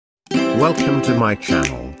Welcome to my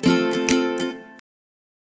channel.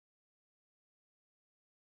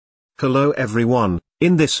 Hello everyone,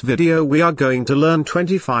 in this video we are going to learn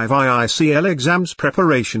 25 IICL exams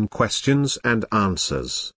preparation questions and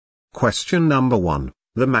answers. Question number 1.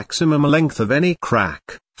 The maximum length of any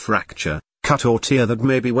crack, fracture, cut or tear that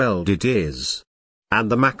may be welded is.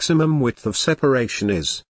 And the maximum width of separation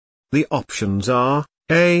is. The options are,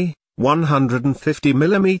 A. 150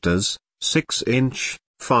 mm, 6 inch,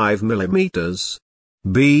 5 mm.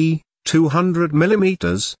 B. 200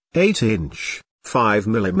 mm, 8 inch, 5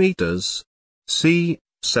 mm. C.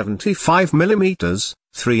 75 mm,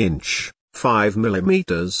 3 inch, 5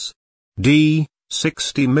 mm. D.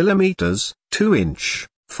 60 mm, 2 inch,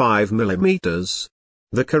 5 mm.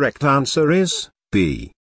 The correct answer is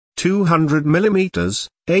B. 200 mm,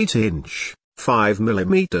 8 inch, 5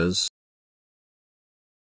 mm.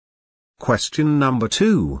 Question number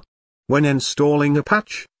 2. When installing a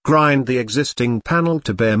patch, grind the existing panel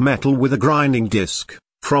to bare metal with a grinding disc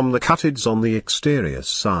from the cutteds on the exterior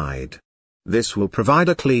side. This will provide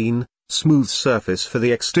a clean, smooth surface for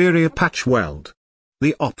the exterior patch weld.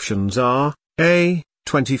 The options are, A.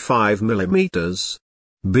 25 mm,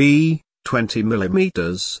 B. 20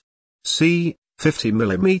 mm, C. 50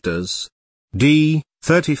 mm, D.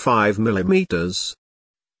 35 mm.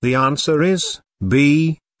 The answer is,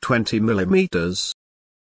 B. 20 mm.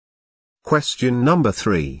 Question number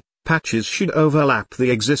 3. Patches should overlap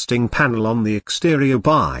the existing panel on the exterior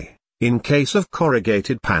in case of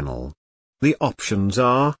corrugated panel. The options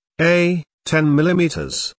are, A. 10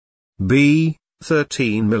 mm, B.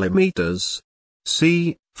 13 mm,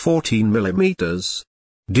 C. 14 mm,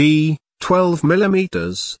 D. 12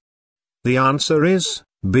 mm. The answer is,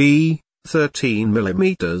 B. 13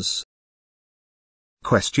 mm.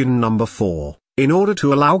 Question number 4. In order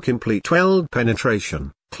to allow complete weld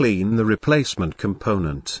penetration, clean the replacement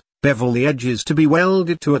component, bevel the edges to be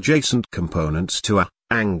welded to adjacent components to a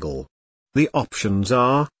angle. The options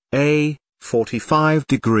are, A. 45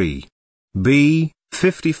 degree, B.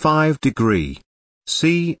 55 degree,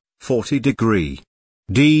 C. 40 degree,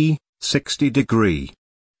 D. 60 degree.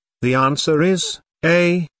 The answer is,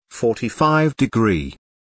 A. 45 degree.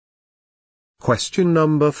 Question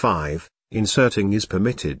number 5. Inserting is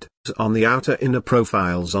permitted on the outer inner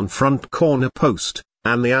profiles on front corner post,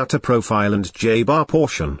 and the outer profile and J-bar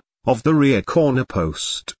portion of the rear corner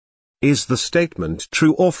post. Is the statement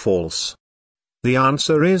true or false? The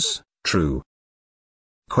answer is, true.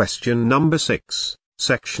 Question number 6.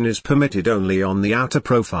 Section is permitted only on the outer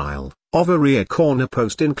profile of a rear corner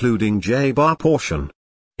post including J-bar portion.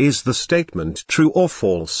 Is the statement true or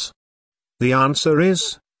false? The answer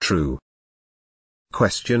is, true.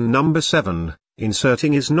 Question number 7.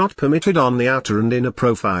 Inserting is not permitted on the outer and inner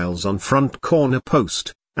profiles on front corner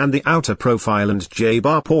post, and the outer profile and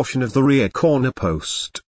J-bar portion of the rear corner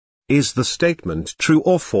post. Is the statement true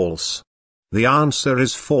or false? The answer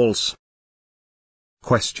is false.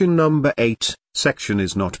 Question number 8. Section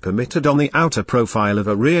is not permitted on the outer profile of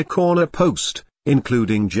a rear corner post,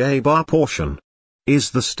 including J-bar portion.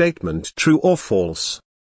 Is the statement true or false?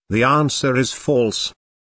 The answer is false.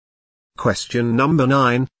 Question number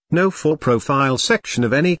 9. No full profile section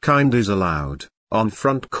of any kind is allowed on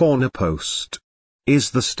front corner post.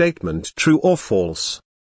 Is the statement true or false?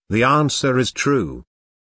 The answer is true.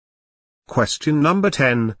 Question number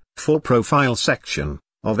 10. Full profile section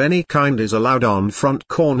of any kind is allowed on front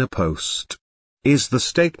corner post. Is the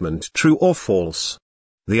statement true or false?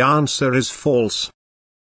 The answer is false.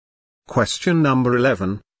 Question number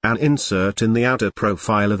 11. An insert in the outer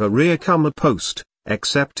profile of a rear corner post,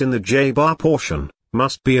 except in the J-bar portion,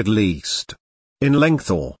 must be at least in length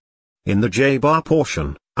or in the J-bar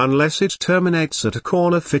portion, unless it terminates at a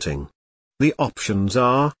corner fitting. The options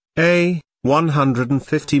are, A.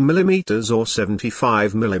 150 mm or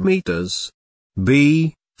 75 mm,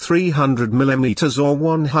 B. 300 mm or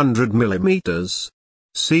 100 mm,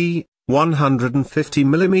 C. 150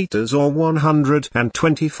 mm or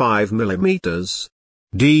 125 mm,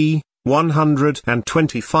 D.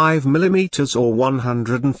 125 mm or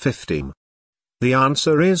 150 mm. The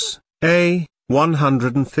answer is, A.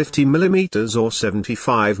 150 mm or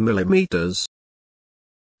 75 mm.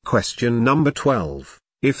 Question number 12.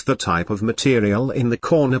 If the type of material in the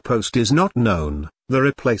corner post is not known, the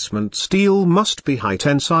replacement steel must be high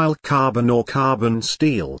tensile carbon or carbon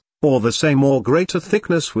steel, or the same or greater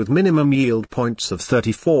thickness with minimum yield points of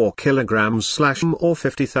 34 kg/m or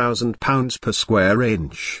 50,000 pounds per square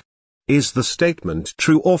inch. Is the statement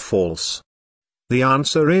true or false? The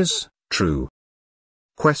answer is, true.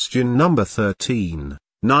 Question number 13.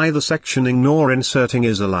 Neither sectioning nor inserting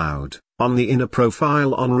is allowed on the inner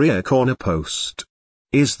profile on rear corner post.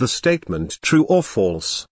 Is the statement true or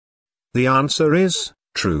false? The answer is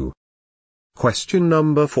true. Question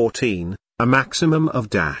number 14. A maximum of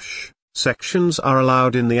dash sections are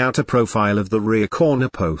allowed in the outer profile of the rear corner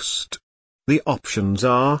post. The options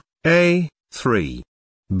are A, 3,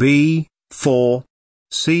 B, 4,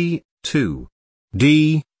 C, 2,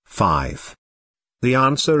 D, 5. The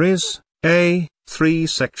answer is A, 3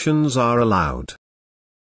 sections are allowed.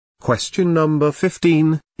 Question number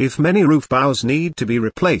 15. If many roof bows need to be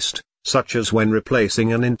replaced, such as when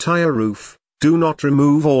replacing an entire roof, do not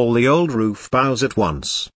remove all the old roof bows at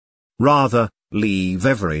once. Rather, leave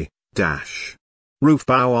every roof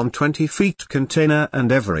bow on 20 feet container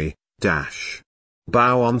and every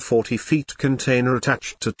bow on 40 feet container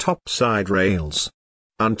attached to top side rails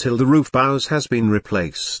until the roof bows has been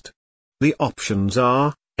replaced. The options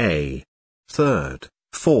are A, 3rd,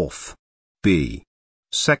 4th, B,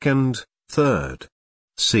 2nd, 3rd,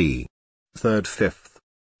 C, 3rd, 5th,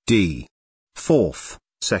 D, 4th,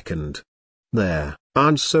 2nd. Their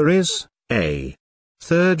answer is A.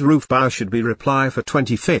 3rd roof bow should be replied for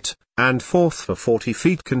 20 feet, and 4th for 40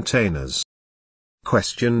 feet containers.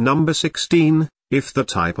 Question number 16. If the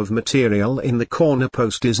type of material in the corner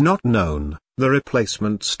post is not known, the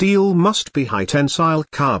replacement steel must be high tensile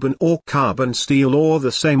carbon or carbon steel or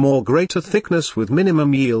the same or greater thickness with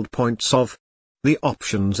minimum yield points of. The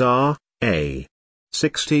options are A,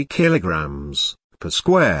 60 kilograms per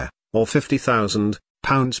square, or 50,000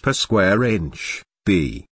 pounds per square inch,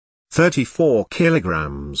 B, 34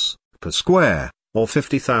 kilograms per square, or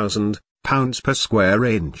 50,000 pounds per square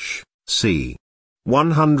inch, C,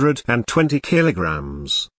 120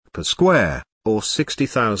 kilograms per square, or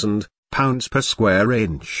 60,000 pounds per square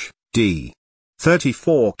inch, D,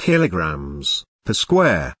 34 kilograms per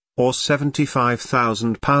square, or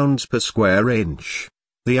 75,000 pounds per square inch.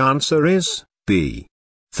 The answer is B,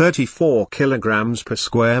 34 kilograms per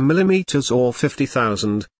square millimeters or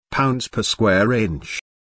 50,000 pounds per square inch.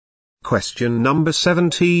 Question number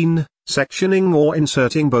 17. Sectioning or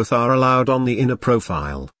inserting both are allowed on the inner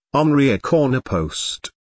profile, on rear corner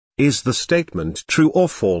post. Is the statement true or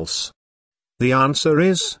false? The answer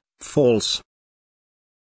is false.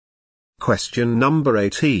 Question number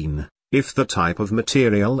 18. If the type of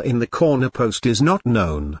material in the corner post is not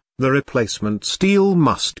known, the replacement steel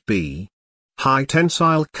must be high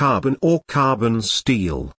tensile carbon or carbon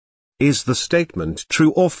steel. Is the statement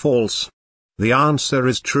true or false? The answer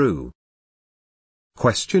is true.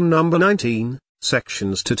 Question number 19.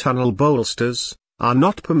 Sections to tunnel bolsters are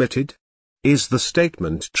not permitted. Is the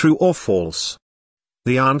statement true or false?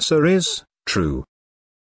 The answer is true.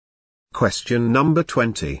 Question number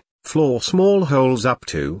 20. Floor small holes up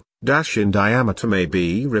to in diameter may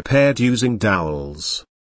be repaired using dowels.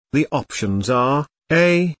 The options are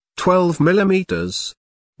A, 12 mm,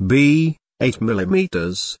 B, 8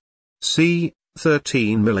 mm, C,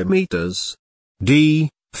 13 mm, D,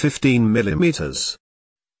 15 mm.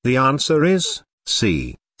 The answer is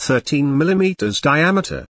C, 13 mm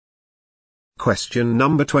diameter. Question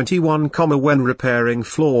number 21. When repairing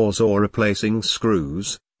floors or replacing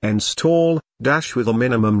screws, install with a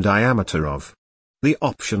minimum diameter of. The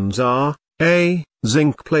options are A,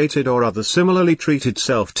 zinc plated or other similarly treated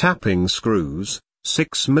self-tapping screws,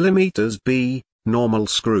 6 mm, B, normal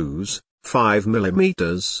screws, 5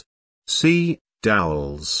 mm, C,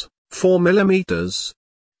 dowels, 4 mm.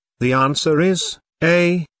 The answer is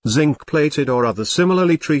A, zinc plated or other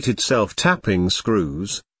similarly treated self-tapping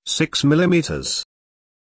screws, 6 mm.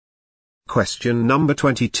 Question number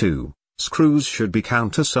 22. Screws should be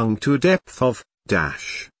countersunk to a depth of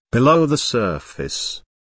below the surface.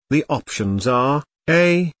 The options are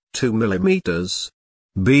A, 2 mm,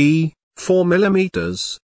 B, 4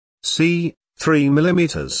 mm, C, 3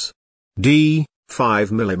 mm, D, 5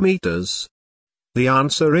 mm. The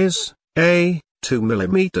answer is A, 2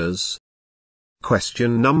 mm.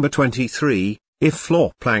 Question number 23. If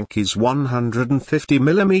floor plank is 150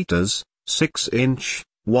 mm, 6 inch,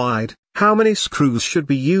 wide, how many screws should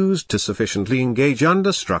be used to sufficiently engage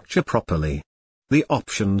understructure properly? The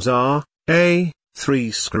options are A,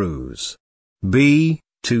 3 screws, B,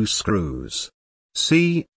 2 screws,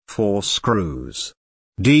 C, 4 screws,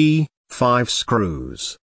 D, 5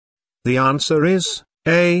 screws. The answer is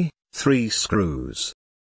A, 3 screws.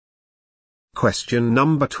 Question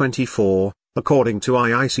number 24. According to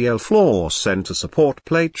IICL, floor center support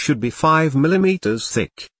plate should be 5 mm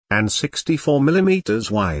thick and 64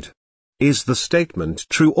 mm wide. Is the statement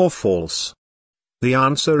true or false? The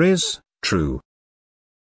answer is true.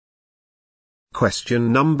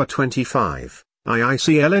 Question number 25.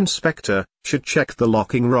 IICL inspector should check the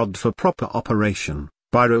locking rod for proper operation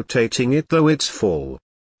by rotating it though it's full.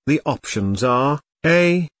 The options are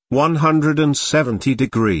A. 170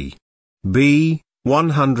 degree. B.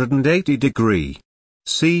 180 degree.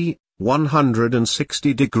 C.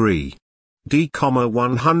 160 degree. D,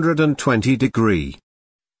 120 degree.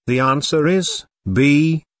 The answer is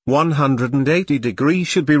B. 180 degree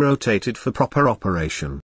should be rotated for proper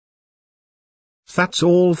operation. That's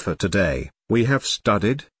all for today. We have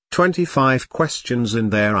studied 25 questions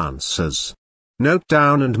and their answers. Note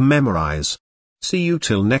down and memorize. See you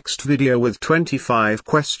till next video with 25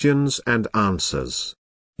 questions and answers.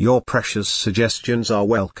 Your precious suggestions are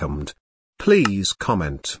welcomed. Please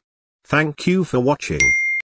comment. Thank you for watching.